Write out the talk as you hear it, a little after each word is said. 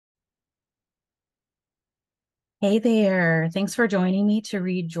Hey there. Thanks for joining me to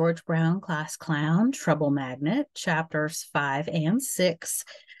read George Brown Class Clown, Trouble Magnet, chapters 5 and 6.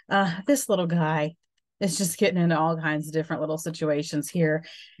 This little guy is just getting into all kinds of different little situations here.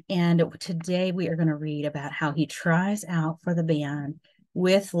 And today we are going to read about how he tries out for the band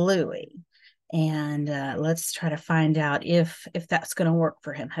with Louie. And let's try to find out if that's going to work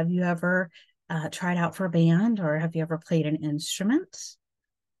for him. Have you ever tried out for a band, or have you ever played an instrument?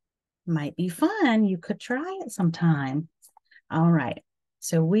 Might be fun. You could try it sometime. All right.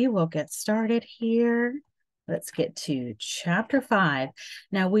 So we will get started here. Let's get to chapter 5.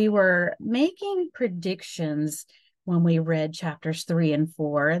 Now, we were making predictions when we read chapters 3 and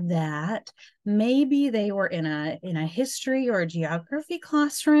 4 that maybe they were in a history or a geography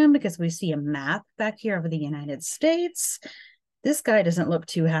classroom, because we see a map back here of the United States. This guy doesn't look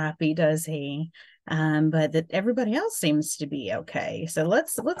too happy, does he? But that everybody else seems to be okay. So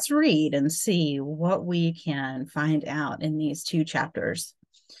let's read and see what we can find out in these two chapters.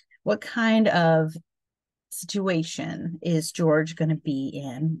 What kind of situation is George going to be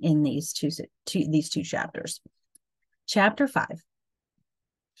in these two chapters? Chapter 5.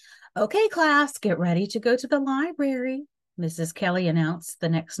 Okay, class, get ready to go to the library, Mrs. Kelly announced the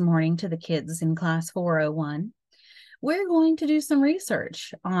next morning to the kids in class 401. We're going to do some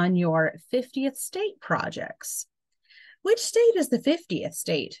research on your 50th state projects. Which state is the 50th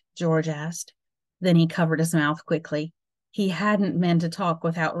state? George asked. Then he covered his mouth quickly. He hadn't meant to talk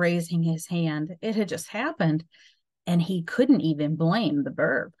without raising his hand. It had just happened, and he couldn't even blame the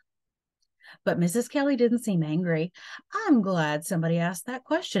burp. But Mrs. Kelly didn't seem angry. I'm glad somebody asked that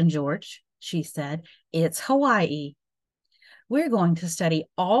question, George, she said. It's Hawaii. We're going to study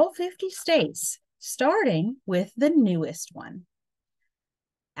all 50 states, starting with the newest one.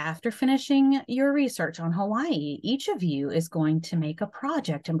 After finishing your research on Hawaii, each of you is going to make a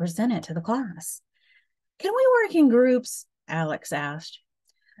project and present it to the class. Can we work in groups? Alex asked.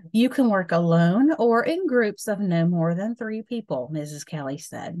 You can work alone or in groups of no more than 3 people, Mrs. Kelly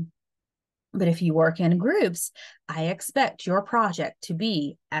said. But if you work in groups, I expect your project to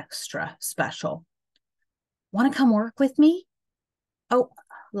be extra special. Want to come work with me? Oh,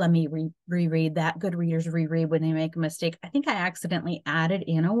 let me reread that. Good readers reread when they make a mistake. I think I accidentally added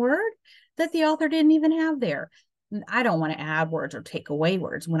in a word that the author didn't even have there. I don't want to add words or take away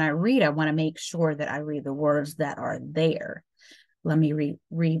words. When I read, I want to make sure that I read the words that are there. Let me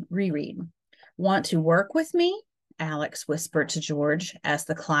reread. Want to work with me? Alex whispered to George as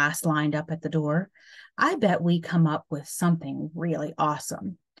the class lined up at the door. I bet we come up with something really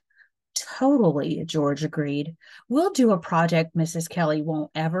awesome. Totally, George agreed. We'll do a project Mrs. Kelly won't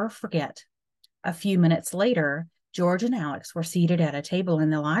ever forget. A few minutes later, George and Alex were seated at a table in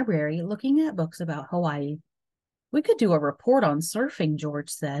the library looking at books about Hawaii. We could do a report on surfing, George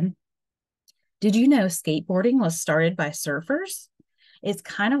said. Did you know skateboarding was started by surfers? It's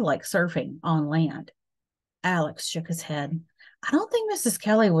kind of like surfing on land. Alex shook his head. I don't think Mrs.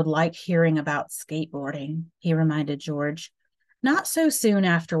 Kelly would like hearing about skateboarding, he reminded George. Not so soon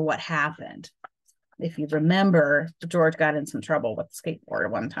after what happened. If you remember, George got in some trouble with the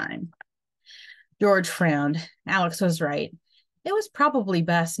skateboard one time. George frowned. Alex was right. It was probably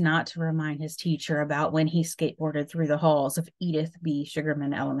best not to remind his teacher about when he skateboarded through the halls of Edith B.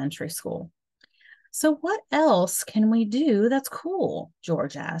 Sugarman Elementary School. So what else can we do that's cool?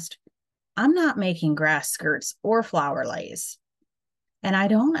 George asked. I'm not making grass skirts or flower lace. And I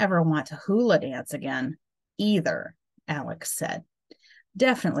don't ever want to hula dance again, either, Alex said.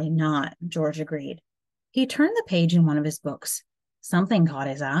 Definitely not, George agreed. He turned the page in one of his books. Something caught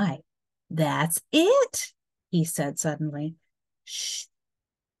his eye. That's it, he said suddenly. Shh,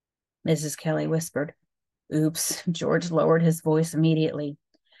 Mrs. Kelly whispered. Oops, George lowered his voice immediately.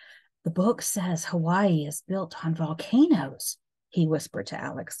 The book says Hawaii is built on volcanoes, he whispered to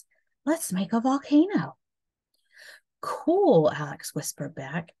Alex. Let's make a volcano. Cool, Alex whispered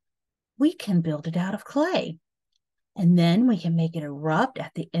back. We can build it out of clay. And then we can make it erupt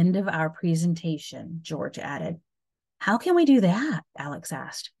at the end of our presentation, George added. How can we do that? Alex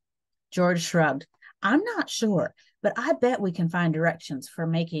asked. George shrugged. I'm not sure, but I bet we can find directions for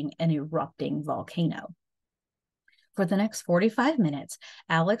making an erupting volcano. For the next 45 minutes,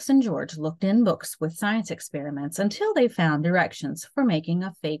 Alex and George looked in books with science experiments until they found directions for making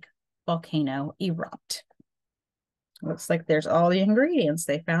a fake volcano erupt. Looks like there's all the ingredients.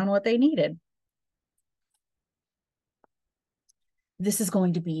 They found what they needed. This is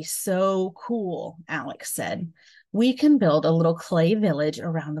going to be so cool, Alex said. We can build a little clay village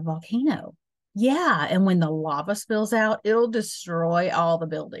around the volcano. Yeah, and when the lava spills out, it'll destroy all the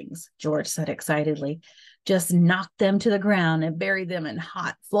buildings, George said excitedly. Just knock them to the ground and bury them in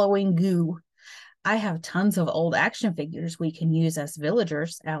hot, flowing goo. I have tons of old action figures we can use as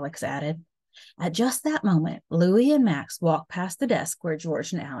villagers, Alex added. At just that moment, Louis and Max walked past the desk where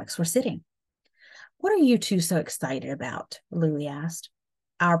George and Alex were sitting. What are you two so excited about? Louis asked.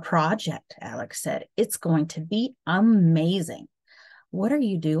 Our project, Alex said. It's going to be amazing. What are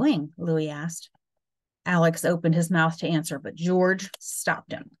you doing? Louis asked. Alex opened his mouth to answer, but George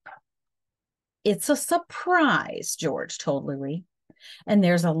stopped him. It's a surprise, George told Louis, and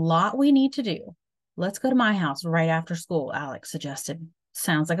there's a lot we need to do. Let's go to my house right after school, Alex suggested.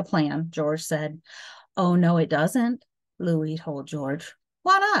 Sounds like a plan, George said. Oh, no, it doesn't, Louis told George.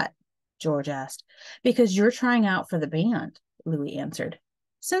 Why not? George asked. Because you're trying out for the band, Louis answered.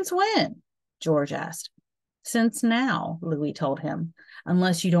 Since when? George asked. Since now, Louis told him,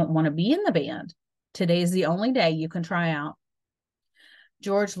 unless you don't want to be in the band. Today's the only day you can try out.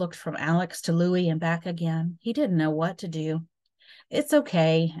 George looked from Alex to Louis and back again. He didn't know what to do. It's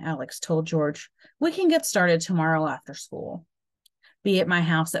okay, Alex told George. We can get started tomorrow after school. Be at my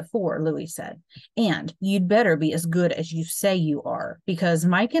house at 4, Louis said. And you'd better be as good as you say you are, because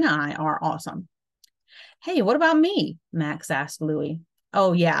Mike and I are awesome. Hey, what about me? Max asked Louis.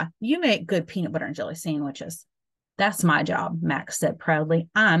 Oh, yeah, you make good peanut butter and jelly sandwiches. That's my job, Max said proudly.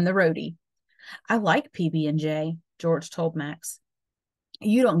 I'm the roadie. I like PB&J, George told Max.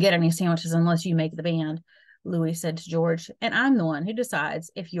 You don't get any sandwiches unless you make the band, Louis said to George, and I'm the one who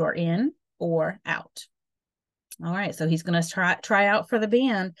decides if you're in or out. All right, so he's going to try out for the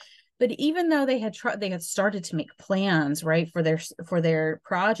band, but even though they had started to make plans, right, for their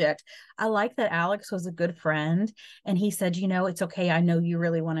project, I like that Alex was a good friend, and he said, you know, it's okay. I know you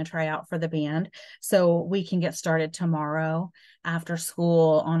really want to try out for the band, so we can get started tomorrow after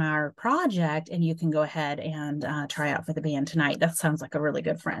school on our project, and you can go ahead and try out for the band tonight. That sounds like a really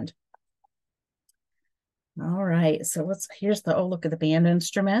good friend. All right, so here's the look at the band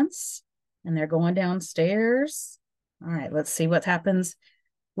instruments, and they're going downstairs. All right, let's see what happens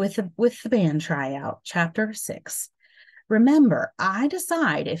with the band tryout. Chapter 6. Remember, I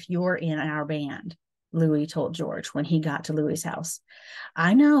decide if you're in our band, Louis told George when he got to Louis's house.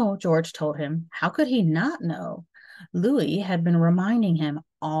 I know, George told him. How could he not know? Louis had been reminding him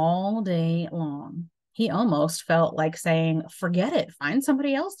all day long. He almost felt like saying, forget it, find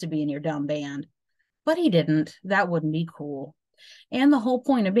somebody else to be in your dumb band. But he didn't. That wouldn't be cool. And the whole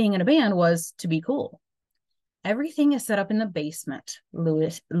point of being in a band was to be cool. Everything is set up in the basement,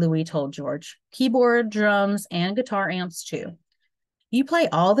 Louis told George. Keyboard, drums, and guitar amps, too. You play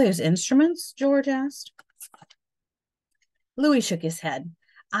all those instruments? George asked. Louis shook his head.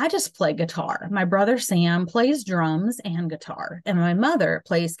 I just play guitar. My brother Sam plays drums and guitar, and my mother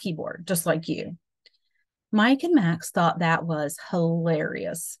plays keyboard, just like you. Mike and Max thought that was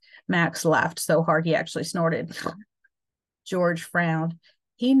hilarious. Max laughed so hard he actually snorted. George frowned.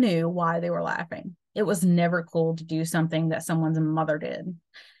 He knew why they were laughing. It was never cool to do something that someone's mother did.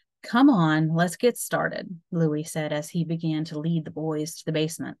 Come on, let's get started, Louis said as he began to lead the boys to the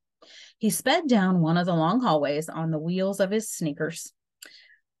basement. He sped down one of the long hallways on the wheels of his sneakers.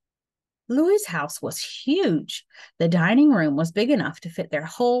 Louis's house was huge. The dining room was big enough to fit their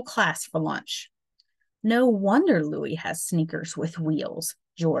whole class for lunch. No wonder Louis has sneakers with wheels,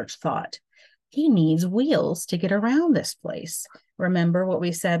 George thought. He needs wheels to get around this place. Remember what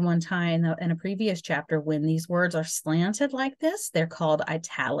we said one time in a previous chapter, when these words are slanted like this, they're called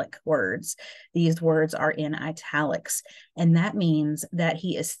italic words. These words are in italics, and that means that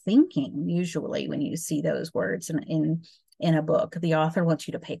he is thinking. Usually when you see those words in a book, the author wants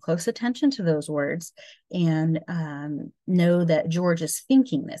you to pay close attention to those words and know that George is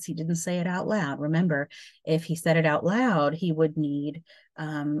thinking this. He didn't say it out loud. Remember, if he said it out loud, he would need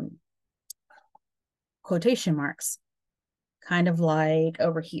quotation marks, kind of like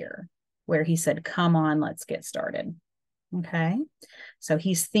over here where he said, come on, let's get started. Okay, so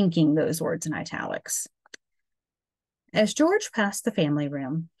he's thinking those words in italics. As George passed the family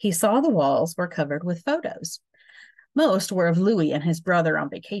room, he saw the walls were covered with photos. Most were of Louis and his brother on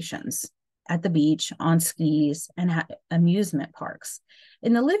vacations, at the beach, on skis, and at amusement parks.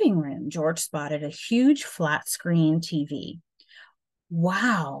 In the living room, George spotted a huge flat screen TV.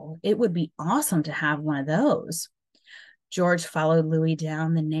 Wow, it would be awesome to have one of those. George followed Louis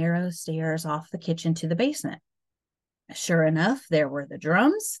down the narrow stairs off the kitchen to the basement. Sure enough, there were the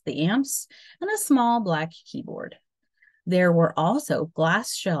drums, the amps, and a small black keyboard. There were also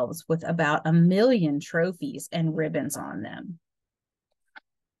glass shelves with about 1 million trophies and ribbons on them.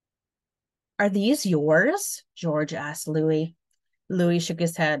 Are these yours? George asked Louis. Louis shook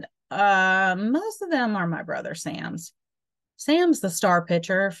his head. Most of them are my brother Sam's. Sam's the star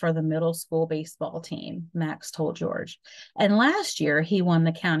pitcher for the middle school baseball team, Max told George. And last year he won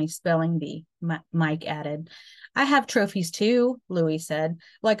the county spelling bee, Mike added. I have trophies too, Louis said.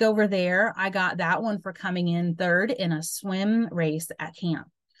 Like over there, I got that one for coming in third in a swim race at camp.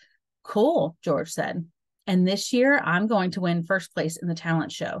 Cool, George said. And this year I'm going to win first place in the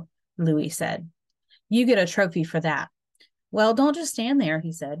talent show, Louis said. You get a trophy for that. Well, don't just stand there,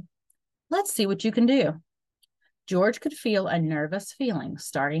 he said. Let's see what you can do. George could feel a nervous feeling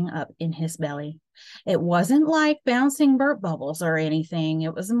starting up in his belly. It wasn't like bouncing burp bubbles or anything.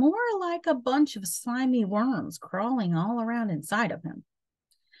 It was more like a bunch of slimy worms crawling all around inside of him.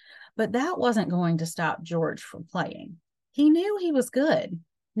 But that wasn't going to stop George from playing. He knew he was good.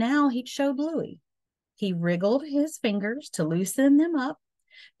 Now he'd show Louie. He wriggled his fingers to loosen them up.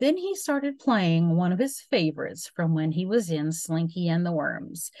 Then he started playing one of his favorites from when he was in Slinky and the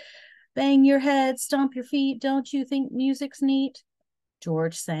Worms. Bang your head, stomp your feet, don't you think music's neat?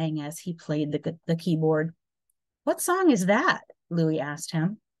 George sang as he played the keyboard. What song is that? Louis asked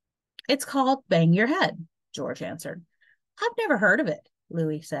him. It's called Bang Your Head, George answered. I've never heard of it,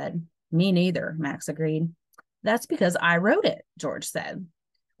 Louis said. Me neither, Max agreed. That's because I wrote it, George said.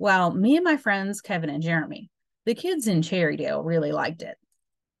 Well, me and my friends, Kevin and Jeremy, the kids in Cherrydale really liked it.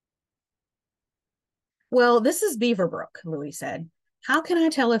 Well, this is Beaverbrook, Louis said. How can I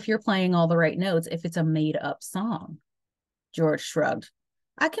tell if you're playing all the right notes if it's a made-up song? George shrugged.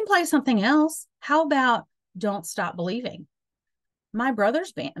 I can play something else. How about Don't Stop Believing? My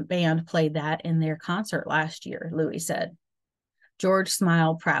brother's band played that in their concert last year, Louis said. George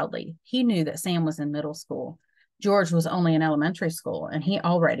smiled proudly. He knew that Sam was in middle school. George was only in elementary school, and he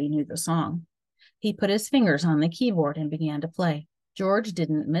already knew the song. He put his fingers on the keyboard and began to play. George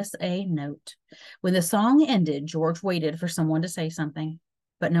didn't miss a note. When the song ended, George waited for someone to say something,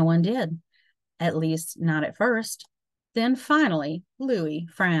 but no one did, at least not at first. Then finally, Louis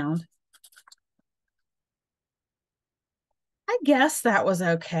frowned. I guess that was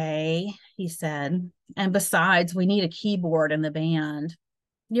okay, he said. And besides, we need a keyboard in the band.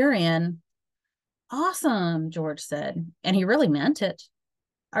 You're in. Awesome, George said, and he really meant it.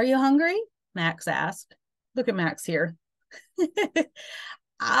 Are you hungry? Max asked. Look at Max here.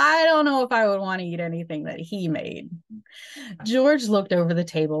 I don't know if I would want to eat anything that he made. George looked over the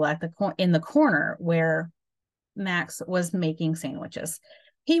table at in the corner where Max was making sandwiches.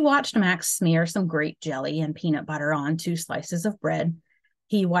 He watched Max smear some grape jelly and peanut butter on 2 slices of bread.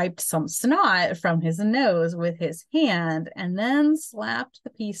 He wiped some snot from his nose with his hand and then slapped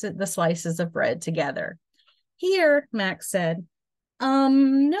the slices of bread together. Here, Max said.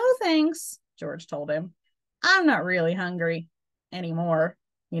 No thanks, George told him. I'm not really hungry anymore,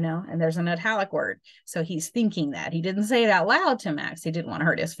 and there's an italic word. So he's thinking that. He didn't say it out loud to Max. He didn't want to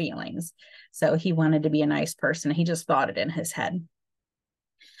hurt his feelings. So he wanted to be a nice person. He just thought it in his head.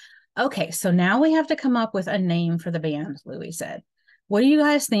 Okay, so now we have to come up with a name for the band, Louis said. What do you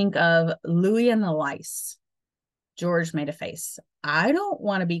guys think of Louie and the Lice? George made a face. I don't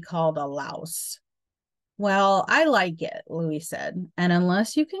want to be called a louse. Well, I like it, Louis said. And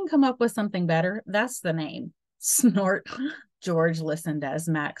unless you can come up with something better, that's the name. Snort. George listened as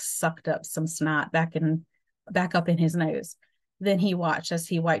Max sucked up some snot back up in his nose. Then he watched as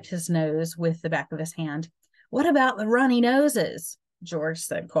he wiped his nose with the back of his hand. What about the runny noses? George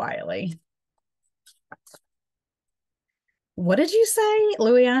said quietly. What did you say?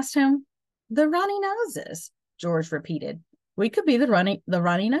 Louis asked him. The runny noses, George repeated. We could be the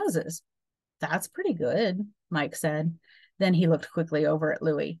runny noses. That's pretty good, Mike said. Then he looked quickly over at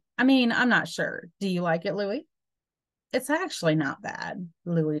Louis. I mean, I'm not sure. Do you like it, Louis? It's actually not bad,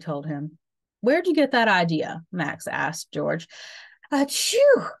 Louis told him. Where'd you get that idea? Max asked George.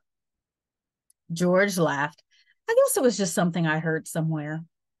 Achoo! George laughed. I guess it was just something I heard somewhere.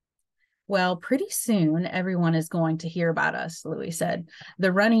 Well, pretty soon everyone is going to hear about us, Louis said.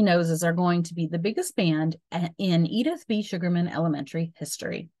 The Runny Noses are going to be the biggest band in Edith B. Sugarman Elementary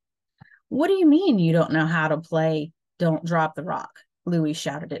history. What do you mean you don't know how to play Don't Drop the Rock? Louis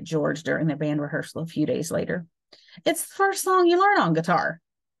shouted at George during the band rehearsal a few days later. It's the first song you learn on guitar.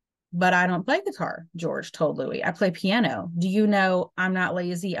 But I don't play guitar, George told Louis. I play piano. Do you know I'm not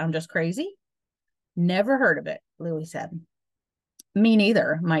lazy, I'm just crazy? Never heard of it, Louis said. Me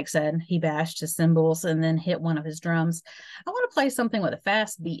neither, Mike said. He bashed his cymbals and then hit one of his drums. I want to play something with a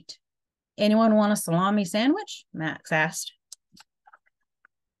fast beat. Anyone want a salami sandwich? Max asked.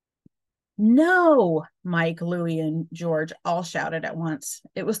 No, Mike, Louis, and George all shouted at once.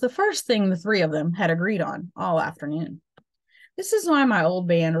 It was the first thing the 3 of them had agreed on all afternoon. This is why my old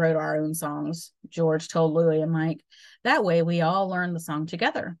band wrote our own songs, George told Louis and Mike. That way we all learned the song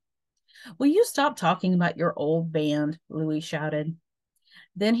together. Will you stop talking about your old band? Louis shouted.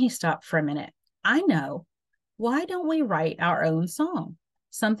 Then he stopped for a minute. I know. Why don't we write our own song?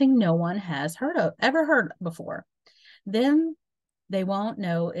 Something no one has ever heard before. Then they won't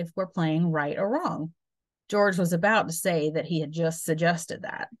know if we're playing right or wrong. George was about to say that he had just suggested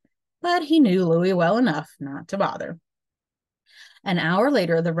that, but he knew Louis well enough not to bother. An hour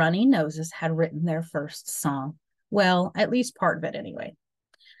later, the Runny Noses had written their first song. Well, at least part of it anyway.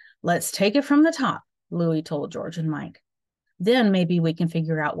 Let's take it from the top, Louis told George and Mike. Then maybe we can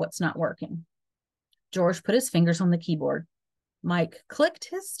figure out what's not working. George put his fingers on the keyboard. Mike clicked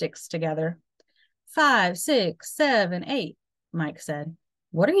his sticks together. 5, 6, 7, 8, Mike said.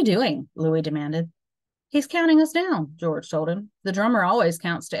 What are you doing? Louis demanded. He's counting us down, George told him. The drummer always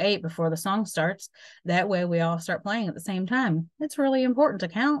counts to 8 before the song starts. That way we all start playing at the same time. It's really important to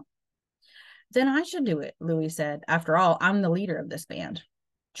count. Then I should do it, Louis said. After all, I'm the leader of this band.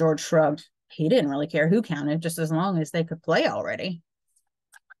 George shrugged. He didn't really care who counted, just as long as they could play already.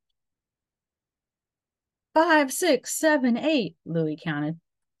 5, 6, 7, 8, Louis counted.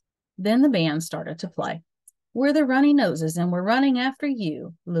 Then the band started to play. We're the Runny Noses and we're running after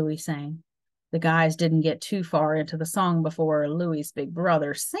you, Louis sang. The guys didn't get too far into the song before Louis's big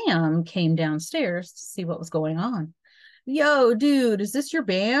brother, Sam, came downstairs to see what was going on. Yo, dude, is this your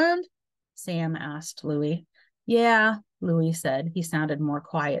band? Sam asked Louis. Yeah, Louis said. He sounded more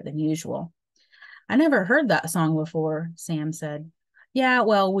quiet than usual. I never heard that song before, Sam said. Yeah,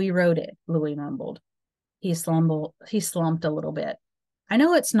 well, we wrote it, Louis mumbled. He slumped a little bit. I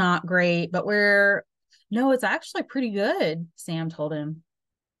know it's not great, but no, it's actually pretty good, Sam told him.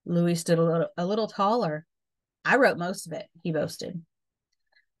 Louis stood a little taller. I wrote most of it, he boasted.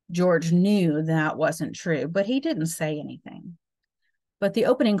 George knew that wasn't true, but he didn't say anything. But the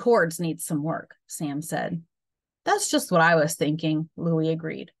opening chords need some work, Sam said. That's just what I was thinking, Louis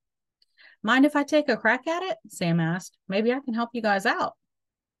agreed. Mind if I take a crack at it? Sam asked. Maybe I can help you guys out.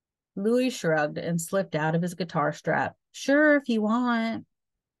 Louis shrugged and slipped out of his guitar strap. Sure, if you want,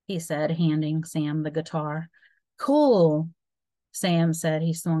 he said, handing Sam the guitar. Cool, Sam said.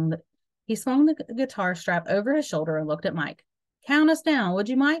 He swung the guitar strap over his shoulder and looked at Mike. Count us down, would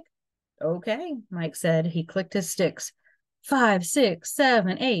you, Mike? Okay, Mike said. He clicked his sticks. 5, 6,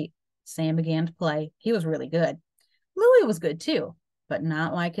 7, 8. Sam began to play. He was really good. Louis was good too, but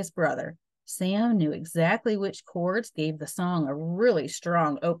not like his brother. Sam knew exactly which chords gave the song a really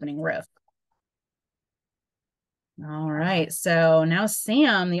strong opening riff. All right, so now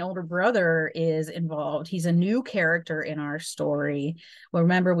Sam, the older brother, is involved. He's a new character in our story. Well,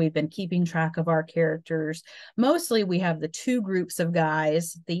 remember, we've been keeping track of our characters. Mostly we have the two groups of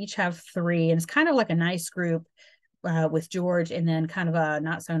guys. They each have three, and it's kind of like a nice group with George, and then kind of a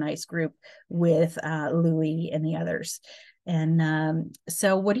not so nice group with Louis and the others. And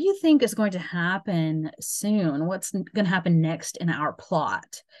so what do you think is going to happen soon? What's going to happen next in our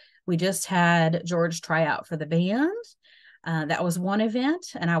plot? We just had George try out for the band. That was one event.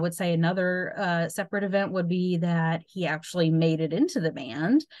 And I would say another separate event would be that he actually made it into the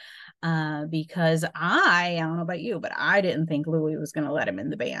band. Because I don't know about you, but I didn't think Louis was going to let him in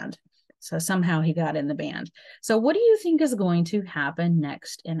the band. So somehow he got in the band. So what do you think is going to happen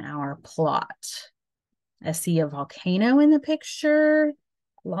next in our plot? I see a volcano in the picture.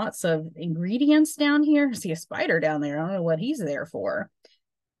 Lots of ingredients down here. I see a spider down there. I don't know what he's there for.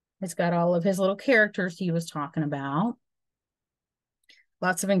 It's got all of his little characters he was talking about.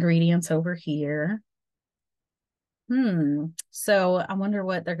 Lots of ingredients over here. So I wonder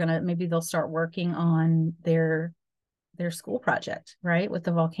what they're gonna, maybe they'll start working on their school project, right? With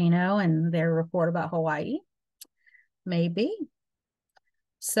the volcano and their report about Hawaii. Maybe.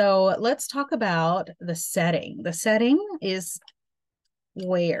 So let's talk about the setting. The setting is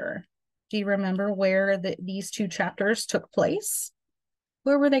where? Do you remember where these two chapters took place?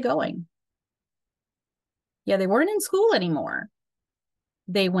 Where were they going? Yeah, they weren't in school anymore.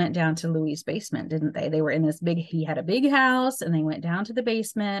 They went down to Louis' basement, didn't they? They were in he had a big house, and they went down to the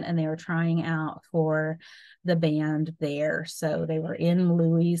basement and they were trying out for the band there. So they were in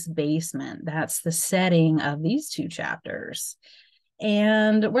Louis' basement. That's the setting of these two chapters.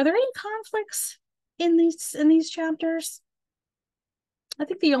 And were there any conflicts in these chapters? I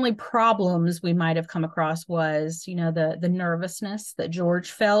think the only problems we might have come across was, the nervousness that George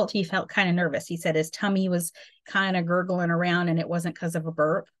felt. He felt kind of nervous. He said his tummy was kind of gurgling around, and it wasn't because of a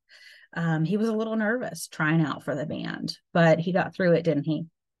burp. He was a little nervous trying out for the band, but he got through it, didn't he?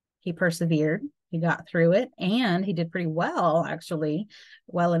 He persevered. He got through it, and he did pretty well, actually,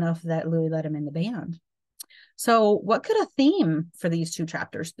 well enough that Louis let him in the band. So what could a theme for these two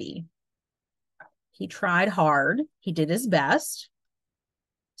chapters be? He tried hard. He did his best.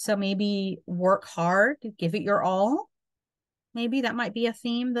 So maybe work hard, give it your all. Maybe that might be a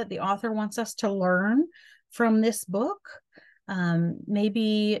theme that the author wants us to learn from this book.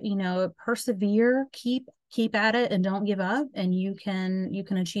 Maybe, persevere, keep at it, and don't give up, and you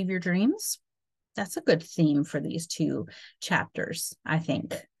can achieve your dreams. That's a good theme for these two chapters, I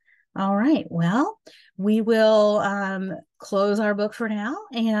think. All right, well, we will close our book for now,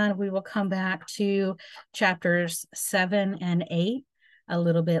 and we will come back to chapters 7 and 8 a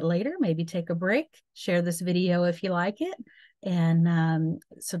little bit later. Maybe take a break, share this video if you like it, and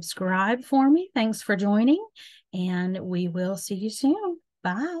subscribe for me. Thanks for joining, and we will see you soon.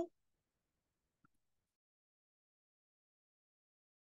 Bye.